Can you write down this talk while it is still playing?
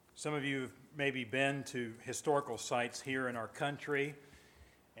Some of you have maybe been to historical sites here in our country,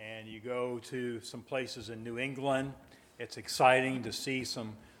 and you go to some places in New England. It's exciting to see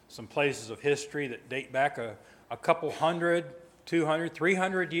some places of history that date back a couple hundred, 200,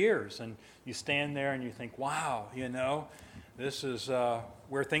 300 years. And you stand there and you think, wow, this is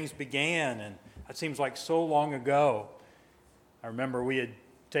where things began, and it seems like so long ago. I remember we had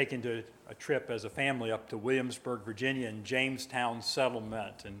taken a trip as a family up to Williamsburg, Virginia, and Jamestown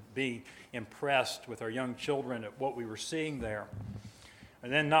settlement, and be impressed with our young children at what we were seeing there.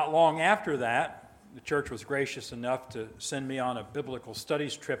 And then not long after that, the church was gracious enough to send me on a biblical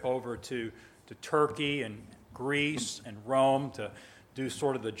studies trip over to Turkey and Greece and Rome to do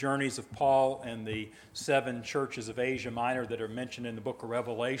sort of the journeys of Paul and the 7 churches of Asia Minor that are mentioned in the book of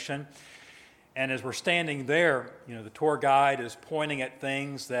Revelation. And as we're standing there, the tour guide is pointing at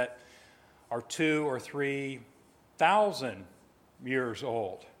things that are 2,000 or 3,000 years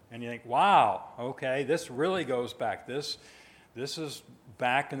old. And you think, wow, okay, this really goes back. This is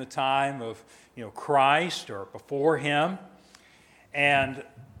back in the time of Christ or before him. And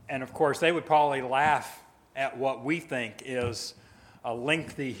of course, they would probably laugh at what we think is a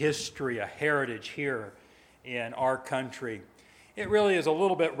lengthy history, a heritage here in our country. It really is a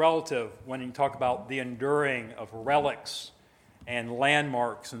little bit relative when you talk about the enduring of relics and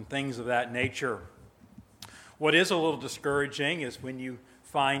landmarks and things of that nature. What is a little discouraging is when you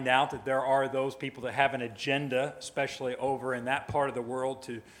find out that there are those people that have an agenda, especially over in that part of the world,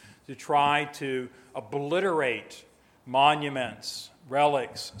 to try to obliterate monuments,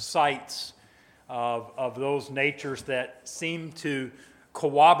 relics, sites of those natures that seem to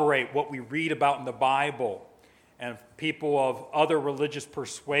corroborate what we read about in the Bible. And people of other religious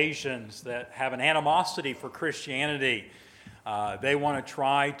persuasions that have an animosity for Christianity, they want to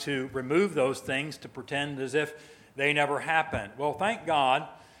try to remove those things to pretend as if they never happened. Well, thank God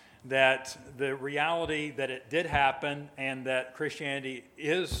that the reality that it did happen and that Christianity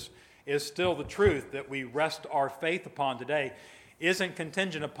is still the truth that we rest our faith upon today isn't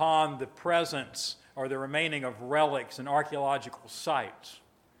contingent upon the presence or the remaining of relics and archaeological sites.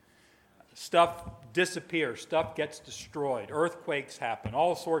 Stuff disappears, stuff gets destroyed, earthquakes happen,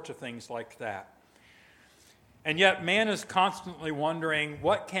 all sorts of things like that. And yet man is constantly wondering,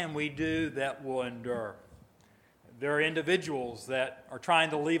 what can we do that will endure? There are individuals that are trying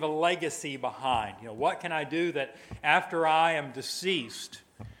to leave a legacy behind. What can I do that after I am deceased,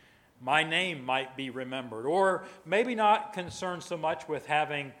 my name might be remembered? Or maybe not concerned so much with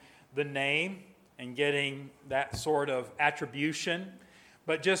having the name and getting that sort of attribution,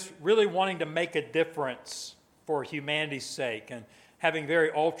 but just really wanting to make a difference for humanity's sake and having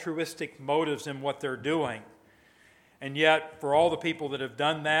very altruistic motives in what they're doing. And yet, for all the people that have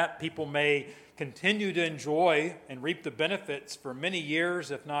done that, people may continue to enjoy and reap the benefits for many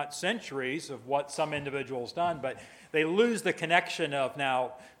years, if not centuries, of what some individual's done, but they lose the connection of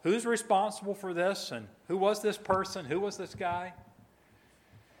now, who's responsible for this, and who was this person, who was this guy?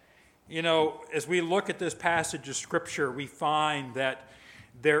 As we look at this passage of Scripture, we find that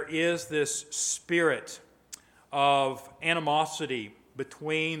there is this spirit of animosity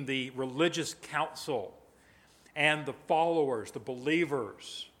between the religious council and the followers, the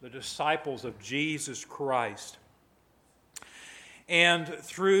believers, the disciples of Jesus Christ. And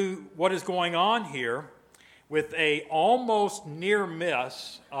through what is going on here, with a almost near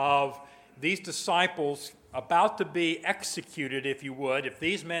miss of these disciples about to be executed, if you would, if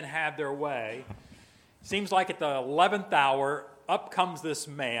these men had their way, seems like at the 11th hour, up comes this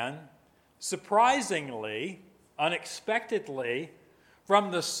man, surprisingly, unexpectedly,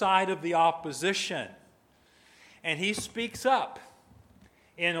 from the side of the opposition. And he speaks up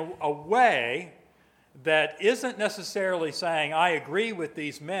in a way that isn't necessarily saying, I agree with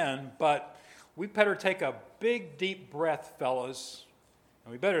these men, but we better take a big, deep breath, fellas,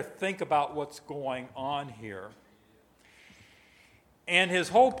 and we better think about what's going on here. And his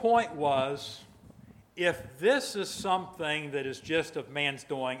whole point was, if this is something that is just of man's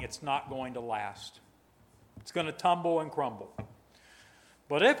doing, it's not going to last. It's going to tumble and crumble.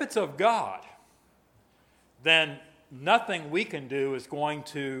 But if it's of God, then nothing we can do is going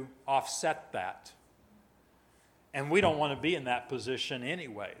to offset that. And we don't want to be in that position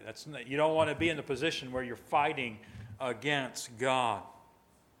anyway. You don't want to be in the position where you're fighting against God.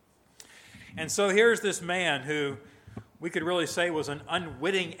 And so here's this man who we could really say was an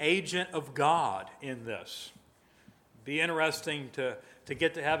unwitting agent of God in this. Be interesting to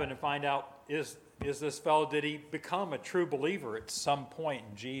get to heaven and find out, is this fellow, did he become a true believer at some point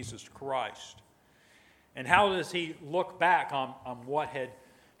in Jesus Christ? And how does he look back on what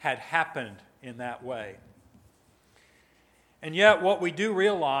had happened in that way? And yet what we do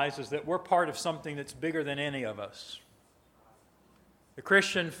realize is that we're part of something that's bigger than any of us. The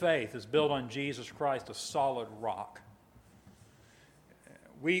Christian faith is built on Jesus Christ, a solid rock.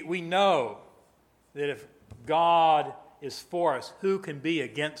 We know that if God is for us, who can be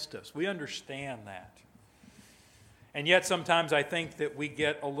against us? We understand that. And yet sometimes I think that we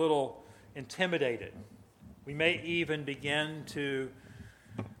get a little intimidated. We may even begin to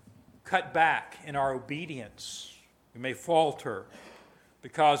cut back in our obedience. We may falter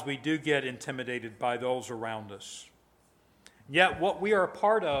because we do get intimidated by those around us. Yet what we are a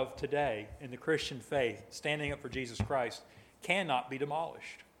part of today in the Christian faith, standing up for Jesus Christ, cannot be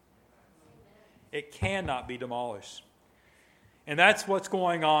demolished. It cannot be demolished. And that's what's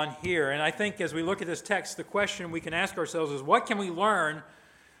going on here. And I think as we look at this text, the question we can ask ourselves is, what can we learn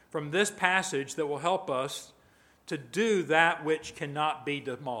from this passage that will help us to do that which cannot be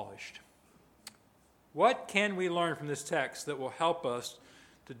demolished? What can we learn from this text that will help us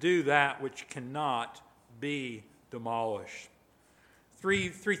to do that which cannot be demolished? Three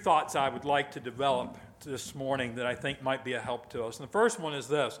thoughts I would like to develop this morning that I think might be a help to us. And the first one is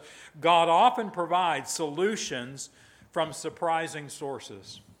this: God often provides solutions from surprising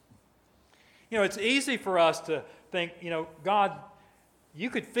sources. It's easy for us to think, God, you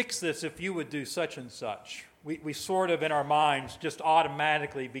could fix this if you would do such and such. We sort of in our minds just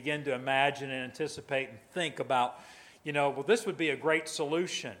automatically begin to imagine and anticipate and think about, this would be a great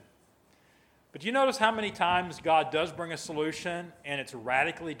solution. But you notice how many times God does bring a solution and it's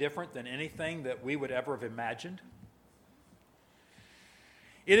radically different than anything that we would ever have imagined?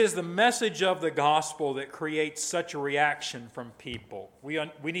 It is the message of the gospel that creates such a reaction from people. We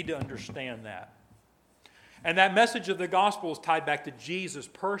need to understand that. And that message of the gospel is tied back to Jesus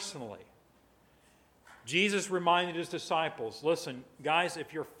personally. Jesus reminded his disciples, listen, guys,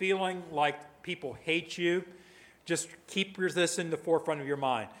 if you're feeling like people hate you, just keep this in the forefront of your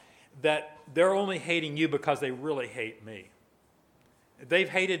mind, that they're only hating you because they really hate me. They've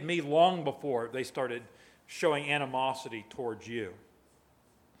hated me long before they started showing animosity towards you.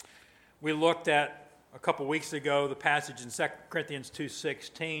 We looked at a couple weeks ago the passage in 2 Corinthians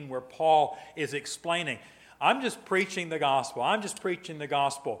 2:16 where Paul is explaining, I'm just preaching the gospel. I'm just preaching the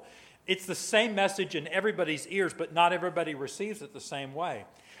gospel. It's the same message in everybody's ears, but not everybody receives it the same way.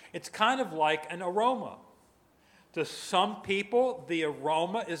 It's kind of like an aroma. To some people, the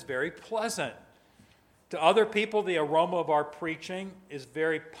aroma is very pleasant. To other people, the aroma of our preaching is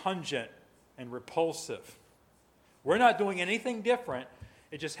very pungent and repulsive. We're not doing anything different.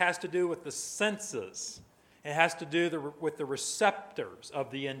 It just has to do with the senses. It has to do with the receptors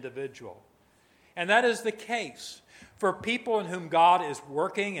of the individual. And that is the case. For people in whom God is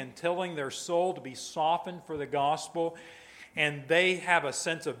working and tilling their soul to be softened for the gospel, and they have a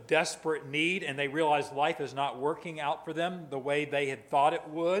sense of desperate need, and they realize life is not working out for them the way they had thought it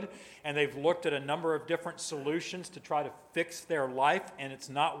would, and they've looked at a number of different solutions to try to fix their life, and it's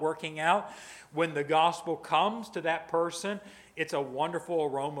not working out. When the gospel comes to that person, it's a wonderful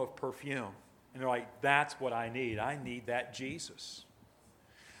aroma of perfume. And they're like, that's what I need. I need that Jesus.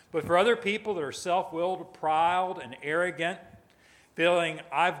 But for other people that are self-willed, proud, and arrogant, feeling,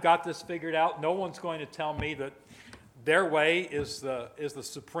 I've got this figured out, no one's going to tell me that their way is the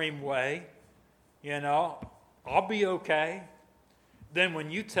supreme way, I'll be okay. Then when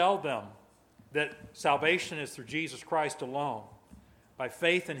you tell them that salvation is through Jesus Christ alone, by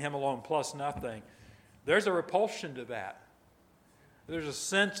faith in Him alone plus nothing, there's a repulsion to that. There's a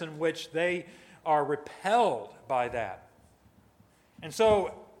sense in which they are repelled by that. And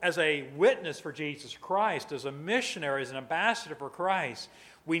so, as a witness for Jesus Christ, as a missionary, as an ambassador for Christ,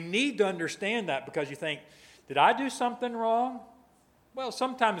 we need to understand that, because you think, did I do something wrong? Well,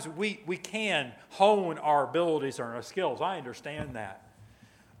 sometimes we can hone our abilities or our skills. I understand that.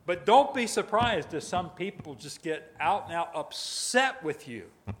 But don't be surprised if some people just get out and out upset with you,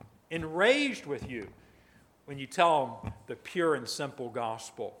 enraged with you, when you tell them the pure and simple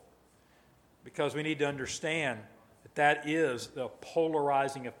gospel. Because we need to understand that is the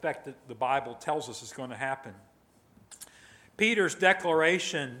polarizing effect that the Bible tells us is going to happen. Peter's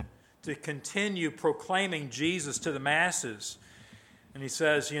declaration to continue proclaiming Jesus to the masses. And he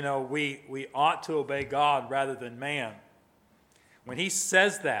says, we ought to obey God rather than man. When he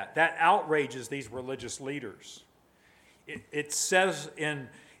says that outrages these religious leaders. It says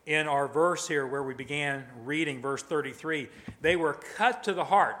in our verse here where we began reading, verse 33, they were cut to the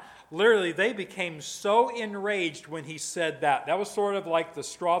heart. Literally, they became so enraged when he said that. That was sort of like the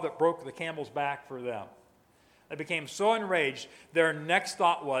straw that broke the camel's back for them. They became so enraged, their next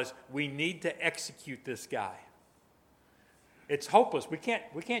thought was, we need to execute this guy. It's hopeless. We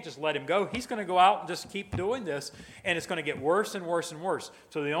can't just let him go. He's going to go out and just keep doing this, and it's going to get worse and worse and worse.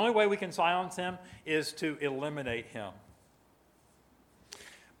 So the only way we can silence him is to eliminate him.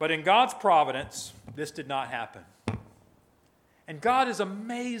 But in God's providence, this did not happen. And God is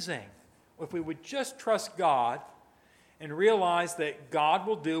amazing. If we would just trust God and realize that God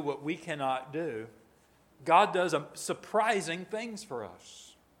will do what we cannot do, God does surprising things for us.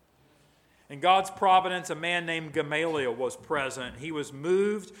 In God's providence, a man named Gamaliel was present. He was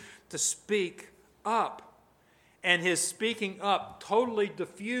moved to speak up. And his speaking up totally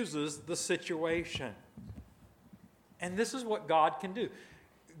diffuses the situation. And this is what God can do.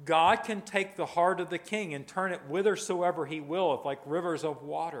 God can take the heart of the king and turn it whithersoever he will, like rivers of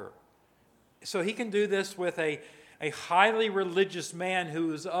water. So he can do this with a highly religious man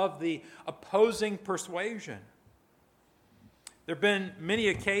who is of the opposing persuasion. There have been many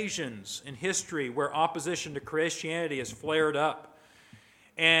occasions in history where opposition to Christianity has flared up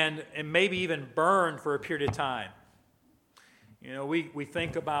and maybe even burned for a period of time. You know, we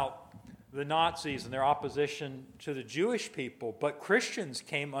think about the Nazis and their opposition to the Jewish people, but Christians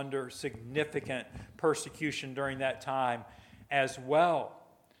came under significant persecution during that time as well.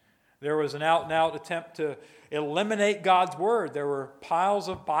 There was an out-and-out attempt to eliminate God's word. There were piles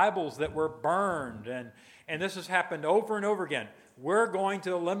of Bibles that were burned, and this has happened over and over again. We're going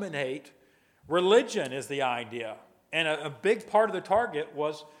to eliminate religion is the idea, and a big part of the target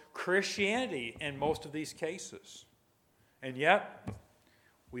was Christianity in most of these cases. And yet,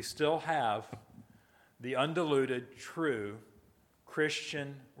 we still have the undiluted, true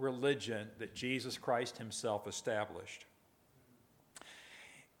Christian religion that Jesus Christ himself established.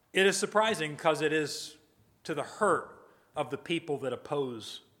 It is surprising because it is to the hurt of the people that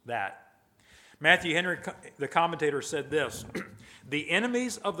oppose that. Matthew Henry, the commentator, said this: the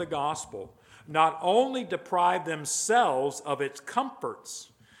enemies of the gospel not only deprive themselves of its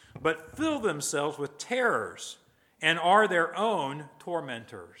comforts, but fill themselves with terrors and are their own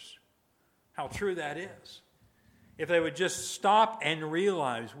tormentors. How true that is. If they would just stop and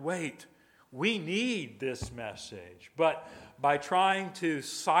realize, wait, we need this message. But by trying to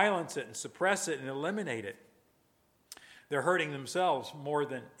silence it and suppress it and eliminate it, they're hurting themselves more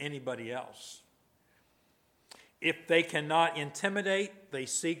than anybody else. If they cannot intimidate, they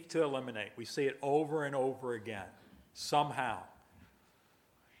seek to eliminate. We see it over and over again, somehow.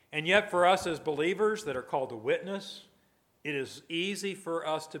 And yet for us as believers that are called to witness, it is easy for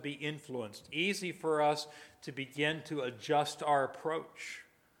us to be influenced, easy for us to begin to adjust our approach,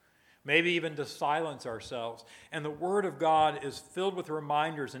 maybe even to silence ourselves. And the Word of God is filled with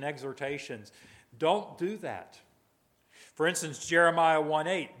reminders and exhortations. Don't do that. For instance, Jeremiah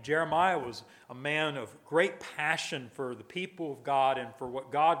 1:8. Jeremiah was a man of great passion for the people of God and for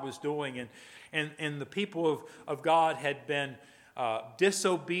what God was doing. And the people of God had been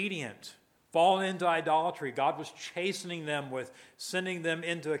disobedient, fallen into idolatry. God was chastening them with sending them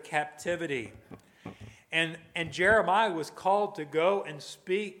into a captivity. And Jeremiah was called to go and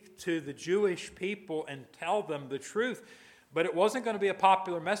speak to the Jewish people and tell them the truth. But it wasn't going to be a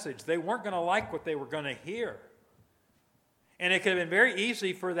popular message. They weren't going to like what they were going to hear. And it could have been very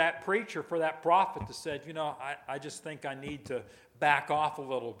easy for that preacher, for that prophet to say, I just think I need to back off a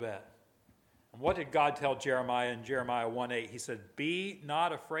little bit. And what did God tell Jeremiah in Jeremiah 1:8? He said, be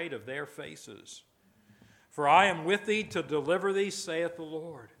not afraid of their faces, for I am with thee to deliver thee, saith the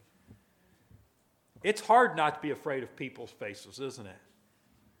Lord. It's hard not to be afraid of people's faces, isn't it?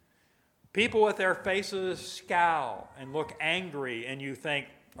 People with their faces scowl and look angry, and you think,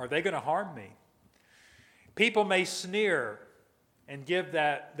 are they going to harm me? People may sneer and give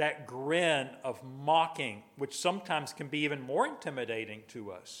that grin of mocking, which sometimes can be even more intimidating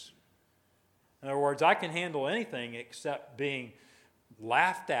to us. In other words, I can handle anything except being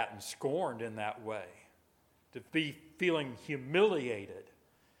laughed at and scorned in that way, to be feeling humiliated.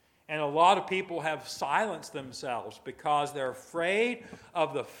 And a lot of people have silenced themselves because they're afraid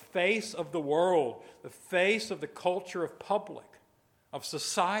of the face of the world, the face of the culture of public, of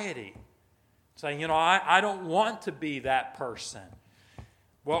society. Saying, I don't want to be that person.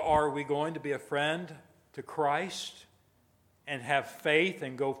 Well, are we going to be a friend to Christ and have faith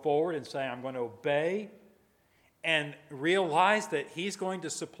and go forward and say, I'm going to obey and realize that He's going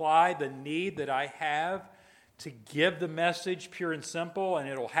to supply the need that I have to give the message pure and simple, and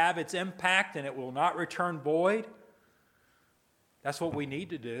it'll have its impact and it will not return void? That's what we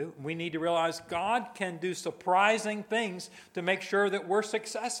need to do. We need to realize God can do surprising things to make sure that we're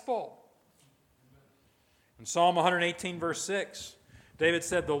successful. In Psalm 118, verse 6, David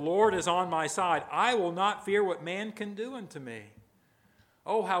said, the Lord is on my side. I will not fear what man can do unto me.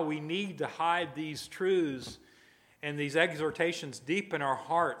 Oh, how we need to hide these truths and these exhortations deep in our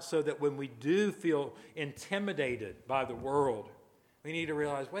hearts so that when we do feel intimidated by the world, we need to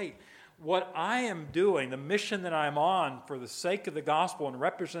realize, wait, what I am doing, the mission that I'm on for the sake of the gospel and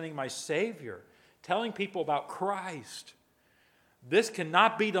representing my Savior, telling people about Christ, this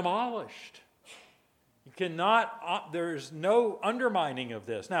cannot be demolished. You cannot, there's no undermining of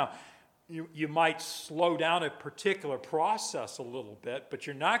this. Now, you might slow down a particular process a little bit, but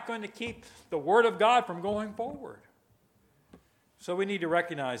you're not going to keep the Word of God from going forward. So we need to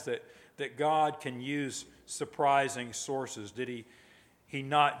recognize that God can use surprising sources. Did he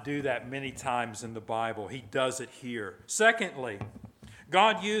not do that many times in the Bible? He does it here. Secondly,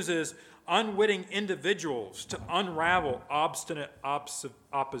 God uses unwitting individuals to unravel obstinate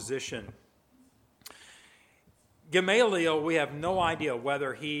opposition. Gamaliel, we have no idea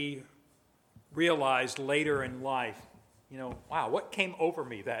whether he realized later in life, wow, what came over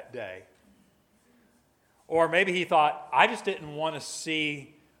me that day? Or maybe he thought, I just didn't want to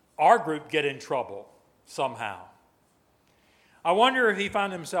see our group get in trouble somehow. I wonder if he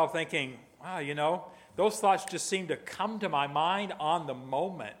found himself thinking, wow, those thoughts just seemed to come to my mind on the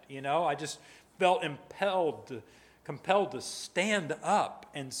moment. I just felt compelled to stand up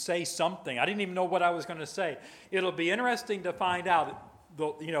and say something. I didn't even know what I was going to say. It'll be interesting to find out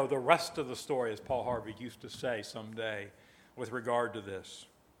the rest of the story, as Paul Harvey used to say someday, with regard to this.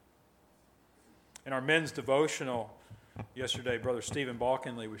 In our men's devotional yesterday, Brother Stephen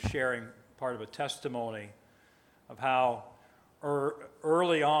Balkinley was sharing part of a testimony of how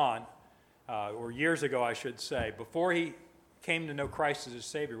early on, or years ago I should say, before he came to know Christ as his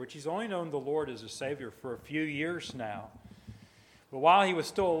Savior, which he's only known the Lord as his Savior for a few years now, but while he was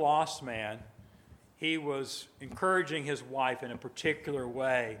still a lost man, he was encouraging his wife in a particular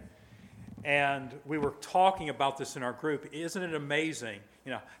way. And we were talking about this in our group. Isn't it amazing?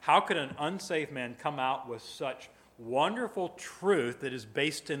 How could an unsaved man come out with such wonderful truth that is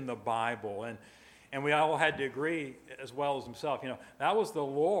based in the Bible? And we all had to agree, as well as himself, that was the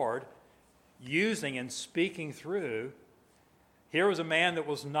Lord using and speaking through. Here was a man that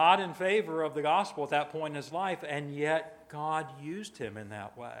was not in favor of the gospel at that point in his life, and yet God used him in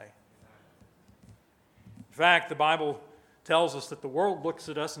that way. In fact, the Bible tells us that the world looks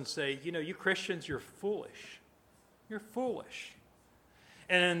at us and say, you Christians, you're foolish. You're foolish.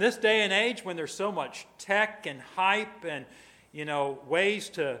 And in this day and age, when there's so much tech and hype and, ways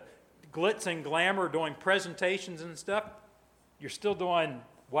to glitz and glamour doing presentations and stuff, you're still doing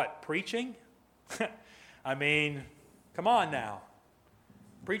what, preaching? I mean, come on now.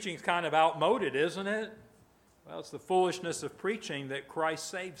 Preaching's kind of outmoded, isn't it? Well, it's the foolishness of preaching that Christ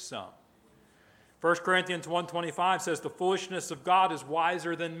saves some. 1 Corinthians 1:25 says, the foolishness of God is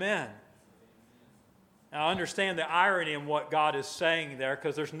wiser than men. Now, understand the irony in what God is saying there,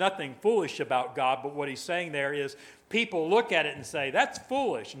 because there's nothing foolish about God, but what he's saying there is people look at it and say, that's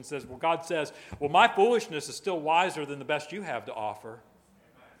foolish, and says, God says, my foolishness is still wiser than the best you have to offer.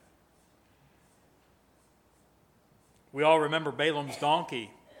 We all remember Balaam's donkey.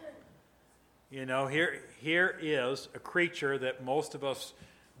 Here is a creature that most of us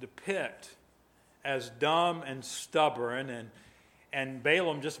depict as dumb and stubborn, and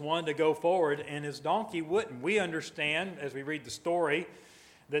Balaam just wanted to go forward, and his donkey wouldn't. We understand, as we read the story,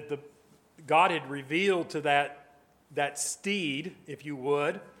 that God had revealed to that steed, if you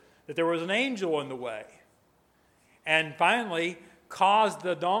would, that there was an angel in the way, and finally caused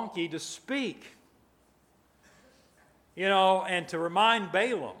the donkey to speak. And to remind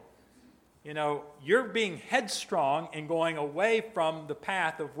Balaam, you're being headstrong and going away from the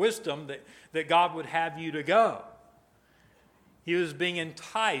path of wisdom that God would have you to go. He was being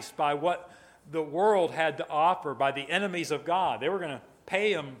enticed by what the world had to offer, by the enemies of God. They were going to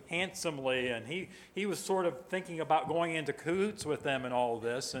pay him handsomely, and he was sort of thinking about going into cahoots with them and all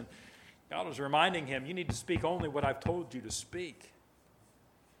this. And God was reminding him, you need to speak only what I've told you to speak.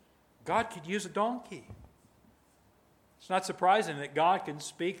 God could use a donkey. It's not surprising that God can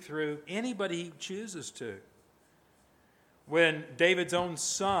speak through anybody he chooses to. When David's own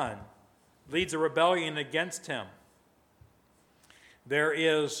son leads a rebellion against him, there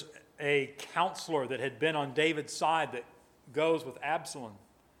is a counselor that had been on David's side that goes with Absalom.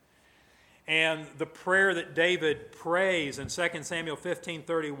 And the prayer that David prays in 2 Samuel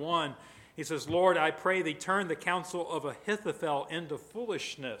 15:31, he says, Lord, I pray thee turn the counsel of Ahithophel into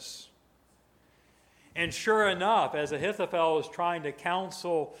foolishness. And sure enough, as Ahithophel is trying to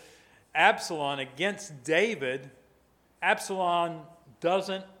counsel Absalom against David, Absalom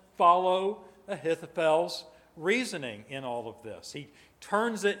doesn't follow Ahithophel's reasoning in all of this. He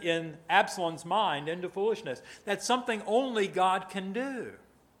turns it in Absalom's mind into foolishness. That's something only God can do.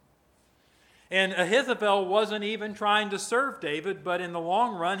 And Ahithophel wasn't even trying to serve David, but in the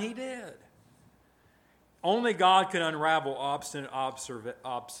long run he did. Only God can unravel obstinate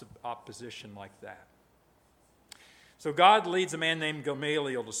opposition like that. So God leads a man named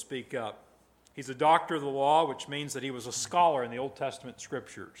Gamaliel to speak up. He's a doctor of the law, which means that he was a scholar in the Old Testament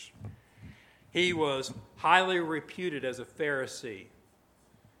scriptures. He was highly reputed as a Pharisee.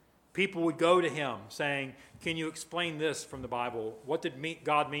 People would go to him saying, can you explain this from the Bible? What did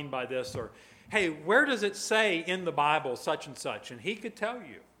God mean by this? Or, hey, where does it say in the Bible such and such? And he could tell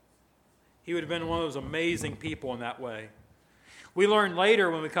you. He would have been one of those amazing people in that way. We learn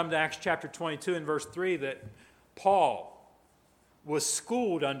later when we come to Acts chapter 22 and verse 3 that Paul was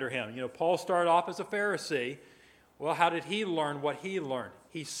schooled under him. You know, Paul started off as a Pharisee. Well, how did he learn what he learned?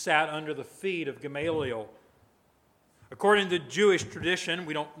 He sat under the feet of Gamaliel. According to Jewish tradition,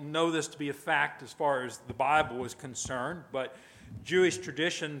 we don't know this to be a fact as far as the Bible is concerned, but Jewish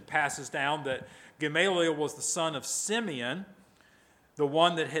tradition passes down that Gamaliel was the son of Simeon, the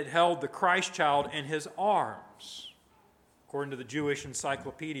one that had held the Christ child in his arms, according to the Jewish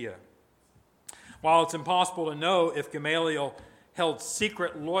encyclopedia. While it's impossible to know if Gamaliel held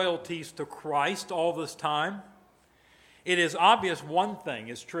secret loyalties to Christ all this time, it is obvious one thing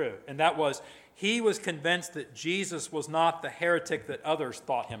is true, and that was he was convinced that Jesus was not the heretic that others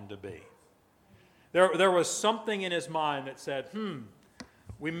thought him to be. There was something in his mind that said,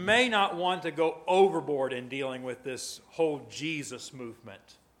 we may not want to go overboard in dealing with this whole Jesus movement.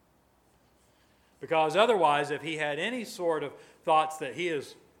 Because otherwise, if he had any sort of thoughts that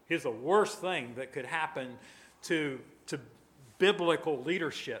he's the worst thing that could happen to biblical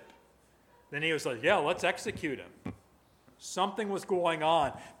leadership, then he was like, yeah, let's execute him. Something was going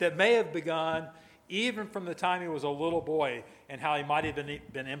on that may have begun even from the time he was a little boy and how he might have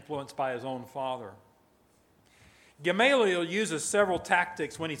been influenced by his own father. Gamaliel uses several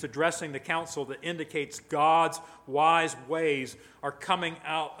tactics when he's addressing the council that indicates God's wise ways are coming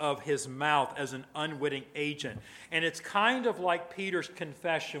out of his mouth as an unwitting agent. And it's kind of like Peter's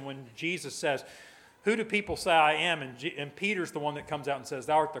confession when Jesus says, who do people say I am? And Peter's the one that comes out and says,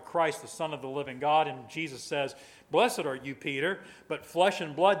 thou art the Christ, the Son of the living God. And Jesus says, blessed are you, Peter, but flesh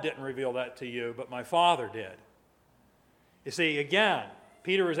and blood didn't reveal that to you, but my Father did. You see, again,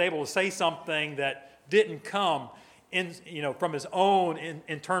 Peter was able to say something that didn't come from his own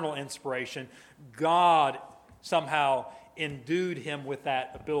internal inspiration. God somehow endued him with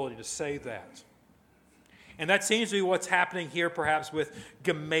that ability to say that. And that seems to be what's happening here perhaps with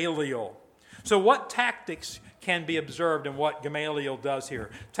Gamaliel. So what tactics can be observed in what Gamaliel does here?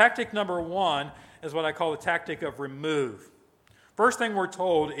 Tactic number one is what I call the tactic of remove. First thing we're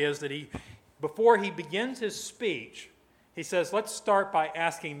told is that before he begins his speech, he says, let's start by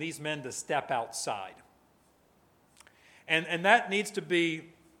asking these men to step outside. And that needs to be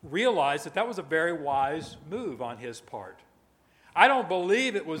realized that was a very wise move on his part. I don't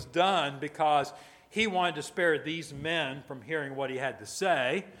believe it was done because he wanted to spare these men from hearing what he had to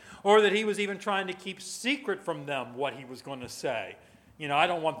say, or that he was even trying to keep secret from them what he was going to say. I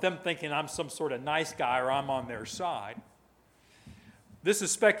don't want them thinking I'm some sort of nice guy or I'm on their side. This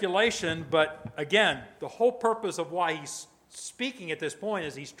is speculation, but again, the whole purpose of why he's speaking at this point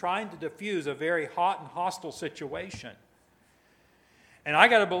is he's trying to diffuse a very hot and hostile situation. And I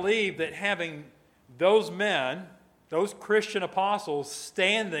got to believe that having those men, those Christian apostles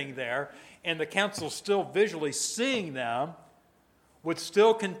standing there, and the council still visually seeing them, would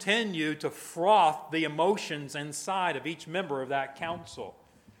still continue to froth the emotions inside of each member of that council.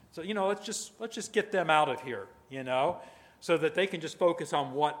 So, let's just get them out of here, so that they can just focus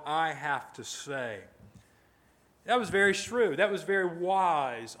on what I have to say. That was very shrewd. That was very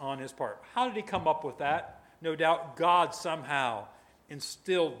wise on his part. How did he come up with that? No doubt God somehow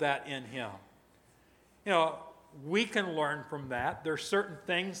instilled that in him. We can learn from that. There are certain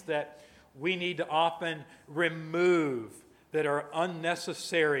things that we need to often remove that are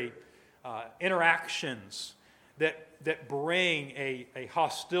unnecessary interactions that bring a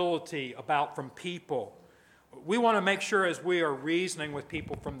hostility about from people. We want to make sure as we are reasoning with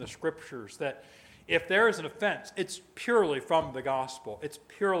people from the Scriptures that if there is an offense, it's purely from the gospel. It's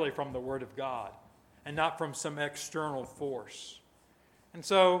purely from the Word of God and not from some external force. And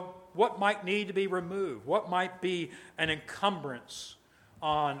so what might need to be removed? What might be an encumbrance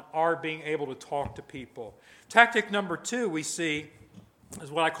on our being able to talk to people? Tactic number two we see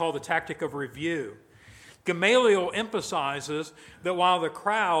is what I call the tactic of review. Gamaliel emphasizes that while the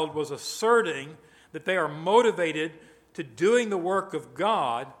crowd was asserting that they are motivated to doing the work of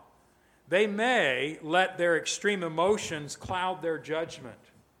God, they may let their extreme emotions cloud their judgment.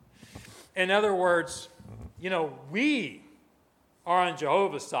 In other words, we are on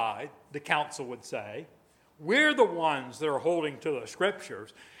Jehovah's side, the council would say. We're the ones that are holding to the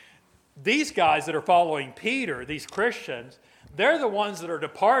Scriptures. These guys that are following Peter, these Christians, they're the ones that are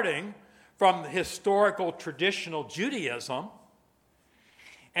departing from historical, traditional Judaism.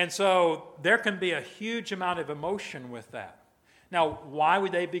 And so there can be a huge amount of emotion with that. Now, why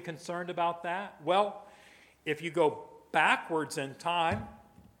would they be concerned about that? Well, if you go backwards in time,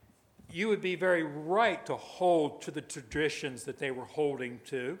 you would be very right to hold to the traditions that they were holding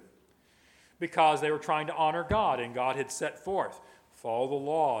to, because they were trying to honor God, and God had set forth, follow the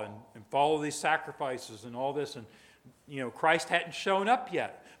law and follow these sacrifices and all this. And, Christ hadn't shown up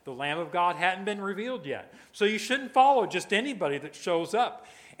yet. The Lamb of God hadn't been revealed yet. So you shouldn't follow just anybody that shows up.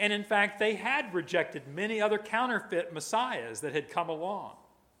 And in fact, they had rejected many other counterfeit messiahs that had come along.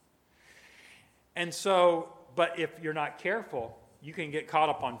 And so, but if you're not careful, you can get caught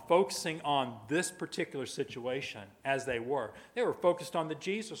up on focusing on this particular situation as they were. They were focused on the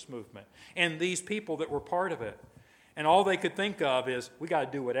Jesus movement and these people that were part of it. And all they could think of is, we got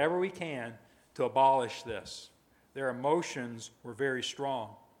to do whatever we can to abolish this. Their emotions were very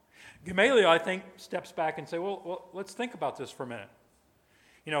strong. Gamaliel, I think, steps back and says, well, let's think about this for a minute.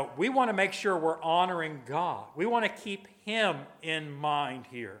 We want to make sure we're honoring God. We want to keep Him in mind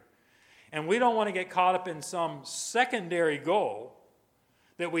here. And we don't want to get caught up in some secondary goal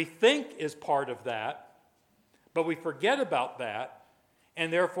that we think is part of that, but we forget about that,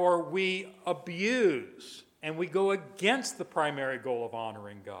 and therefore we abuse and we go against the primary goal of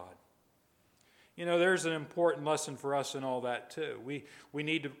honoring God. There's an important lesson for us in all that too. We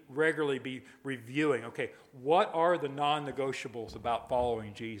need to regularly be reviewing, okay, what are the non-negotiables about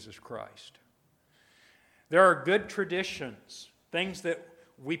following Jesus Christ? There are good traditions, things that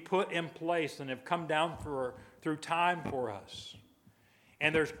we put in place and have come down through time for us.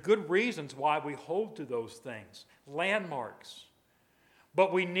 And there's good reasons why we hold to those things, landmarks.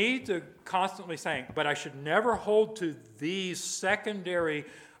 But we need to constantly say, but I should never hold to these secondary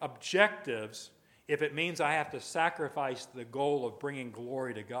objectives if it means I have to sacrifice the goal of bringing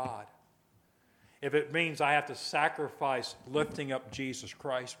glory to God. If it means I have to sacrifice lifting up Jesus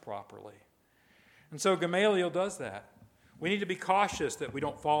Christ properly. And so Gamaliel does that. We need to be cautious that we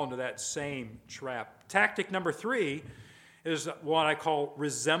don't fall into that same trap. Tactic number 3 is what I call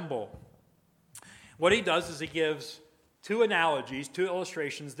resemble. What he does is he gives 2 analogies, 2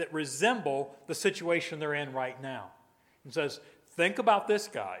 illustrations that resemble the situation they're in right now. He says, think about this,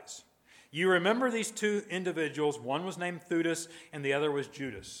 guys. You remember these 2 individuals. One was named Theudas and the other was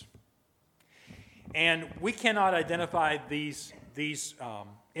Judas. And we cannot identify these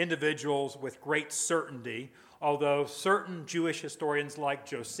individuals with great certainty, although certain Jewish historians like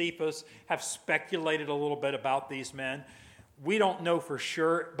Josephus have speculated a little bit about these men. We don't know for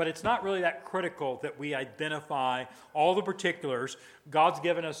sure, but it's not really that critical that we identify all the particulars. God's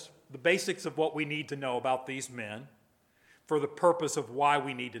given us the basics of what we need to know about these men for the purpose of why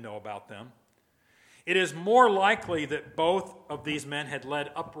we need to know about them. It is more likely that both of these men had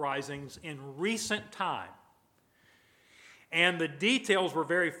led uprisings in recent time. And the details were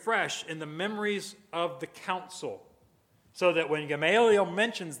very fresh in the memories of the council. So that when Gamaliel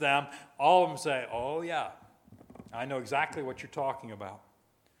mentions them, all of them say, oh yeah, I know exactly what you're talking about.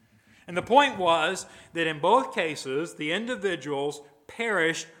 And the point was that in both cases, the individuals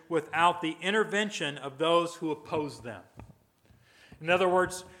perished without the intervention of those who opposed them. In other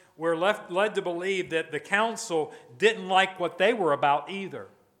words, we're led to believe that the council didn't like what they were about either.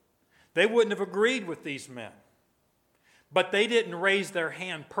 They wouldn't have agreed with these men. But they didn't raise their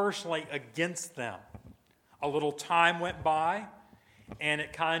hand personally against them. A little time went by, and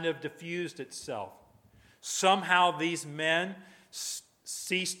it kind of diffused itself. Somehow these men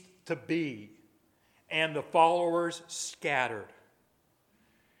ceased to be, and the followers scattered.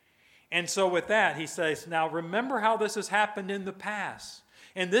 And so with that, he says, now remember how this has happened in the past.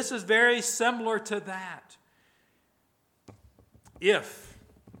 And this is very similar to that. If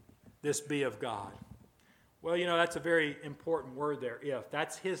this be of God. Well, that's a very important word there, if.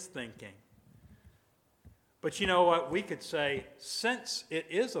 That's his thinking. But you know what? We could say, since it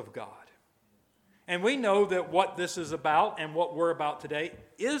is of God. And we know that what this is about and what we're about today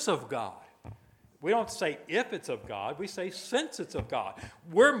is of God. We don't say if it's of God. We say since it's of God.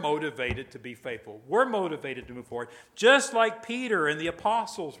 We're motivated to be faithful. We're motivated to move forward, just like Peter and the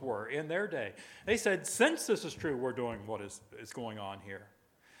apostles were in their day. They said, since this is true, we're doing what is going on here.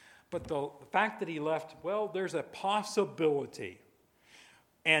 But the fact that he left, well, there's a possibility.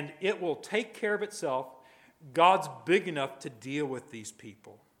 And it will take care of itself. God's big enough to deal with these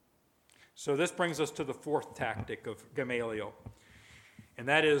people. So this brings us to the 4th tactic of Gamaliel. And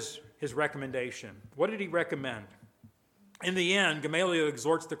that is his recommendation. What did he recommend? In the end, Gamaliel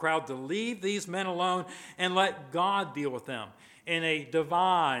exhorts the crowd to leave these men alone and let God deal with them in a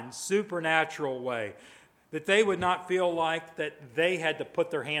divine, supernatural way, that they would not feel like that they had to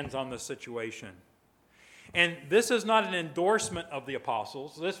put their hands on the situation. And this is not an endorsement of the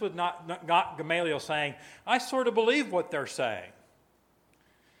apostles. This was not Gamaliel saying, I sort of believe what they're saying.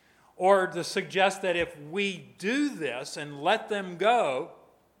 Or to suggest that if we do this and let them go,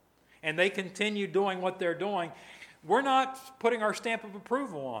 and they continue doing what they're doing, we're not putting our stamp of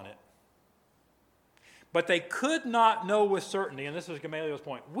approval on it. But they could not know with certainty, and this is Gamaliel's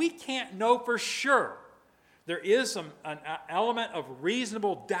point, we can't know for sure. There is an element of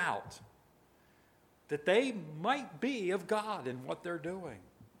reasonable doubt that they might be of God in what they're doing.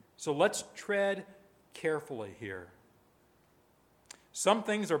 So let's tread carefully here. Some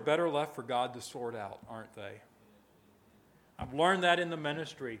things are better left for God to sort out, aren't they? I've learned that in the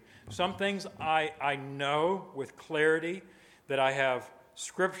ministry. Some things I know with clarity that I have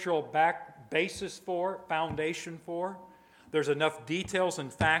scriptural basis for, foundation for. There's enough details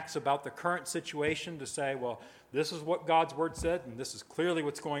and facts about the current situation to say, well, this is what God's word said, and this is clearly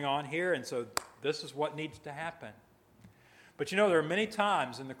what's going on here, and so this is what needs to happen. But there are many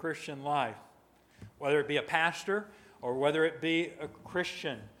times in the Christian life, whether it be a pastor or whether it be a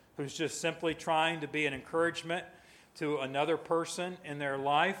Christian who's just simply trying to be an encouragement to another person in their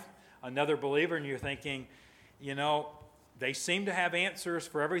life, another believer, and you're thinking, they seem to have answers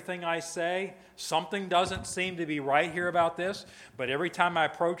for everything I say. Something doesn't seem to be right here about this, but every time I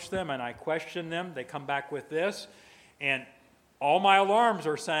approach them and I question them, they come back with this, and all my alarms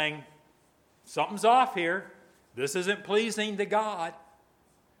are saying, something's off here. This isn't pleasing to God.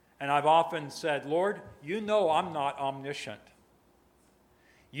 And I've often said, Lord, I'm not omniscient.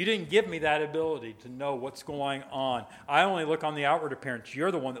 You didn't give me that ability to know what's going on. I only look on the outward appearance.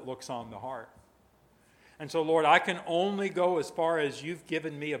 You're the one that looks on the heart. And so, Lord, I can only go as far as you've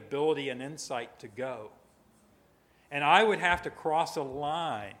given me ability and insight to go. And I would have to cross a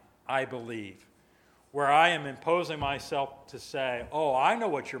line, I believe, where I am imposing myself to say, oh, I know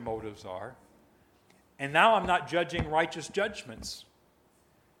what your motives are. And now I'm not judging righteous judgments.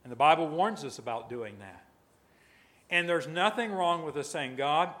 And the Bible warns us about doing that. And there's nothing wrong with us saying,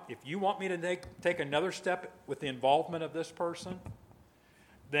 God, if you want me to take another step with the involvement of this person,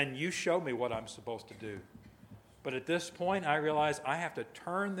 then you show me what I'm supposed to do. But at this point, I realize I have to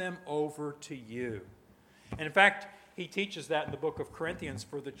turn them over to you. And in fact, he teaches that in the book of Corinthians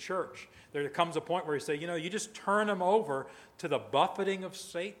for the church. There comes a point where he says, you just turn them over to the buffeting of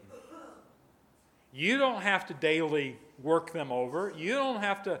Satan. You don't have to daily work them over. You don't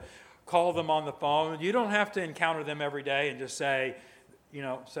have to call them on the phone. You don't have to encounter them every day and just say, you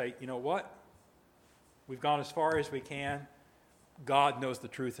know what? We've gone as far as we can. God knows the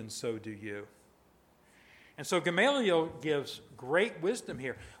truth, and so do you. And so Gamaliel gives great wisdom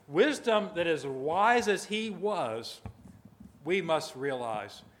here. Wisdom that, as wise as he was, we must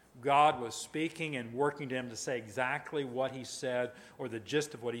realize God was speaking and working to him to say exactly what he said, or the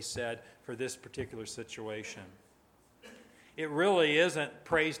gist of what he said for this particular situation. It really isn't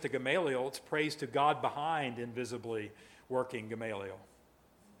praise to Gamaliel, it's praise to God behind invisibly working Gamaliel.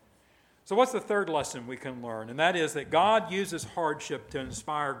 So what's the third lesson we can learn? And that is that God uses hardship to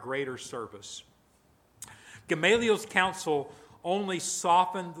inspire greater service. Gamaliel's counsel only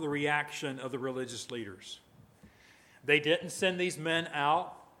softened the reaction of the religious leaders. They didn't send these men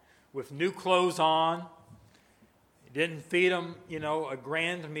out with new clothes on. They didn't feed them, a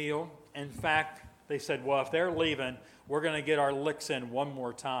grand meal. In fact, they said, well, if they're leaving, we're going to get our licks in one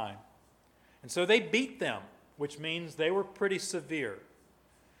more time. And so they beat them, which means they were pretty severe.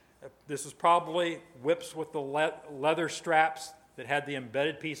 This was probably whips with the leather straps that had the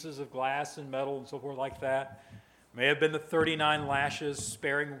embedded pieces of glass and metal and so forth like that. May have been the 39 lashes,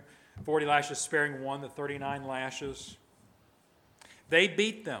 40 lashes sparing one, the 39 lashes. They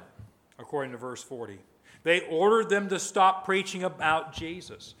beat them, according to verse 40. They ordered them to stop preaching about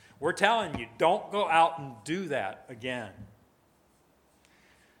Jesus. We're telling you, don't go out and do that again.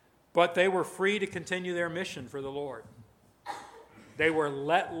 But they were free to continue their mission for the Lord. They were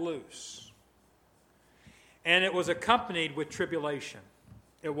let loose. And it was accompanied with tribulation.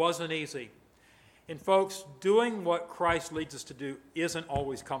 It wasn't easy. And folks, doing what Christ leads us to do isn't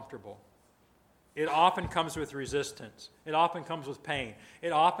always comfortable. It often comes with resistance. It often comes with pain.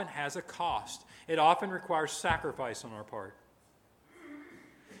 It often has a cost. It often requires sacrifice on our part.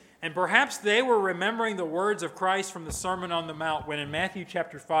 And perhaps they were remembering the words of Christ from the Sermon on the Mount when in Matthew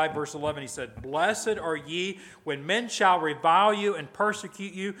chapter 5, verse 11, he said, "Blessed are ye when men shall revile you and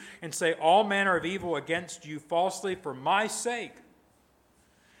persecute you and say all manner of evil against you falsely for my sake."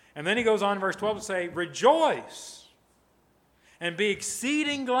 And then he goes on in verse 12 to say, "Rejoice, and be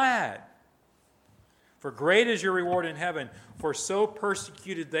exceeding glad. For great is your reward in heaven, for so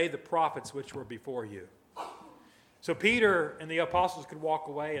persecuted they the prophets which were before you. So Peter and the apostles could walk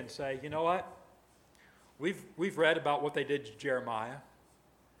away and say, you know what? We've read about what they did to Jeremiah.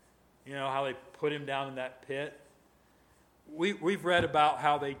 You know, how they put him down in that pit. We've read about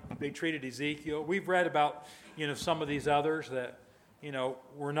how they treated Ezekiel. We've read about, some of these others that,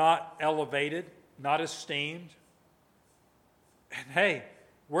 were not elevated, not esteemed. And hey,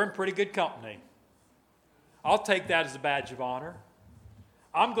 we're in pretty good company. I'll take that as a badge of honor.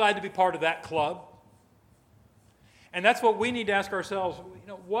 I'm glad to be part of that club. And that's what we need to ask ourselves,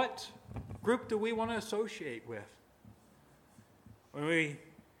 what group do we want to associate with? When we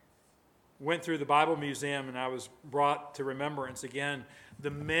went through the Bible Museum and I was brought to remembrance again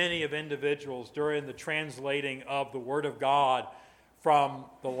the many of individuals during the translating of the Word of God from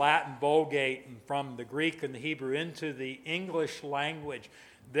the Latin Vulgate and from the Greek and the Hebrew into the English language.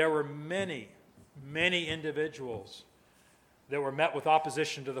 There were many individuals that were met with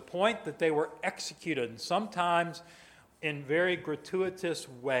opposition to the point that they were executed, and sometimes in very gratuitous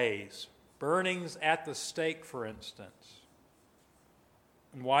ways. Burnings at the stake, for instance.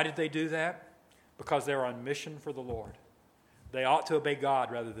 And why did they do that? Because they were on mission for the Lord. They ought to obey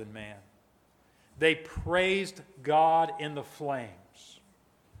God rather than man. They praised God in the flames.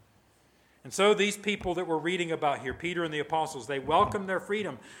 And so these people that we're reading about here, Peter and the apostles, they welcomed their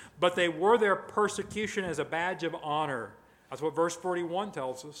freedom, but they wore their persecution as a badge of honor. That's what verse 41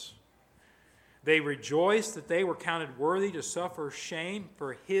 tells us. They rejoiced that they were counted worthy to suffer shame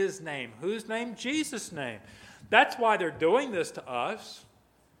for his name. Whose name? Jesus' name. That's why they're doing this to us,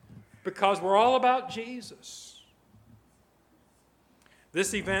 because we're all about Jesus.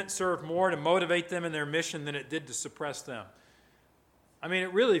 This event served more to motivate them in their mission than it did to suppress them. I mean,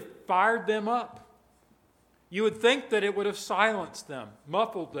 it really fired them up. You would think that it would have silenced them,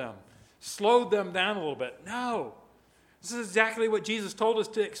 muffled them, slowed them down a little bit. No. This is exactly what Jesus told us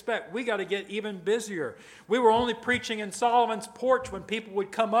to expect. We got to get even busier. We were only preaching in Solomon's porch when people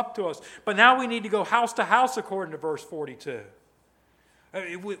would come up to us. But now we need to go house to house according to verse 42.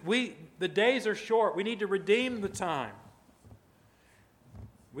 The days are short. We need to redeem the time.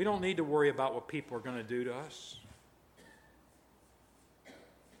 We don't need to worry about what people are going to do to us.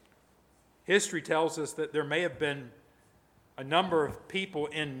 History tells us that there may have been a number of people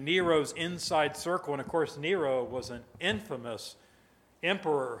in Nero's inside circle. And of course, Nero was an infamous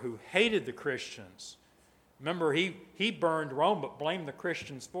emperor who hated the Christians. Remember, he burned Rome but blamed the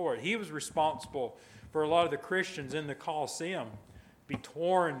Christians for it. He was responsible for a lot of the Christians in the Colosseum be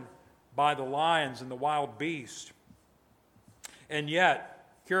torn by the lions and the wild beast. And yet,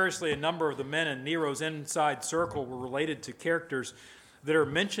 curiously, a number of the men in Nero's inside circle were related to characters that are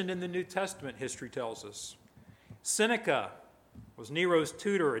mentioned in the New Testament, history tells us. Seneca was Nero's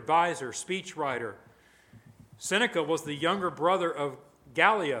tutor, advisor, speechwriter. Seneca was the younger brother of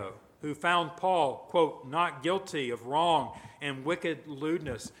Gallio, who found Paul, quote, not guilty of wrong and wicked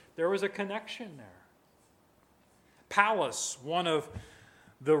lewdness. There was a connection there. Pallas, one of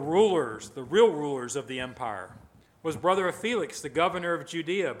the rulers, the real rulers of the empire, was brother of Felix, the governor of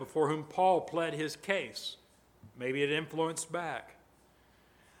Judea, before whom Paul pled his case. Maybe it influenced back.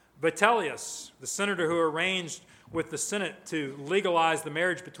 Vitellius, the senator who arranged with the Senate to legalize the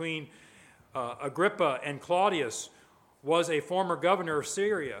marriage between Agrippa and Claudius, was a former governor of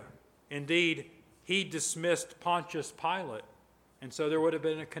Syria. Indeed, he dismissed Pontius Pilate, and so there would have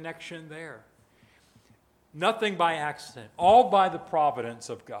been a connection there. Nothing by accident, all by the providence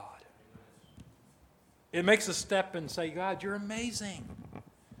of God. It makes us step and say, God, you're amazing.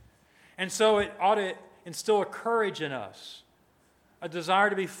 And so it ought to instill a courage in us, a desire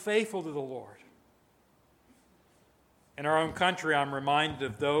to be faithful to the Lord. In our own country, I'm reminded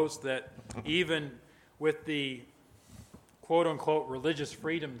of those that even with the quote-unquote religious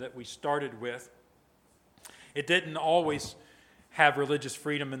freedom that we started with, it didn't always have religious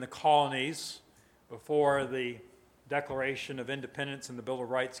freedom in the colonies before the Declaration of Independence and the Bill of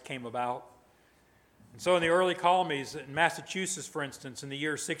Rights came about. And so in the early colonies, in Massachusetts, for instance, in the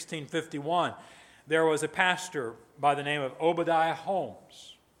year 1651, there was a pastor by the name of Obadiah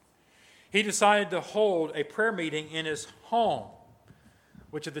Holmes. He decided to hold a prayer meeting in his home,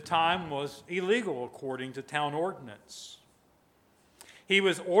 which at the time was illegal according to town ordinance. He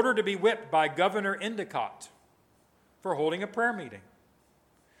was ordered to be whipped by Governor Endicott for holding a prayer meeting.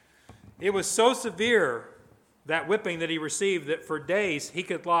 It was so severe, that whipping that he received, that for days he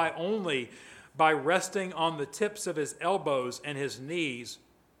could lie only by resting on the tips of his elbows and his knees.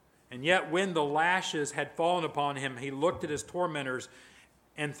 And yet when the lashes had fallen upon him, he looked at his tormentors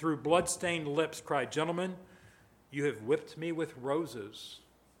and through blood-stained lips cried, "Gentlemen, You have whipped me with roses.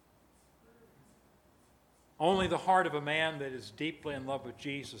 Only the heart of a man that is deeply in love with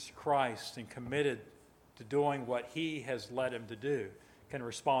Jesus Christ and committed to doing what he has led him to do can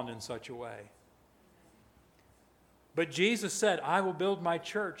respond in such a way. But Jesus said, I will build my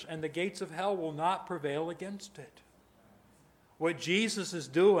church, and the gates of hell will not prevail against it. What Jesus is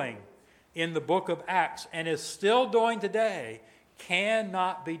doing in the book of Acts, and is still doing today,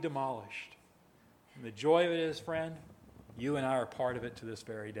 cannot be demolished. And the joy of it is, friend, you and I are part of it to this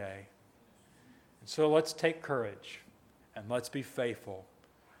very day. And so let's take courage, and let's be faithful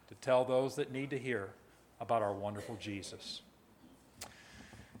to tell those that need to hear about our wonderful Jesus.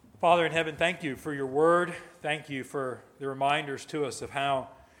 Father in heaven, thank you for your word. Thank you for the reminders to us of how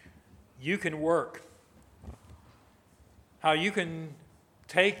you can work, how you can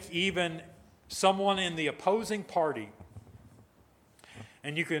take even someone in the opposing party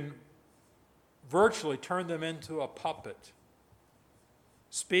and you can virtually turn them into a puppet,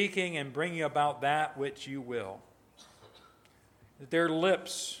 speaking and bringing about that which you will. That their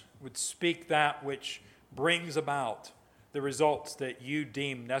lips would speak that which brings about the results that you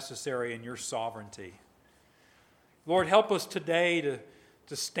deem necessary in your sovereignty. Lord, help us today to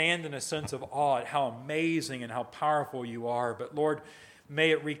stand in a sense of awe at how amazing and how powerful you are. But Lord,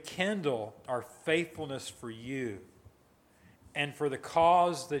 may it rekindle our faithfulness for you and for the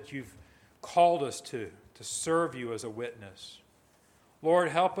cause that you've called us to serve you as a witness. Lord,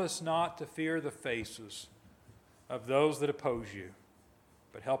 help us not to fear the faces of those that oppose you,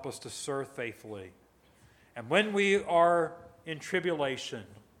 but help us to serve faithfully. And when we are in tribulation,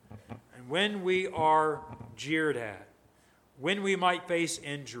 and when we are jeered at, when we might face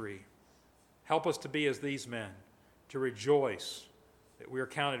injury, help us to be as these men, to rejoice that we are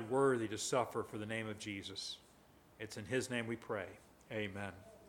counted worthy to suffer for the name of Jesus. It's in his name we pray. Amen.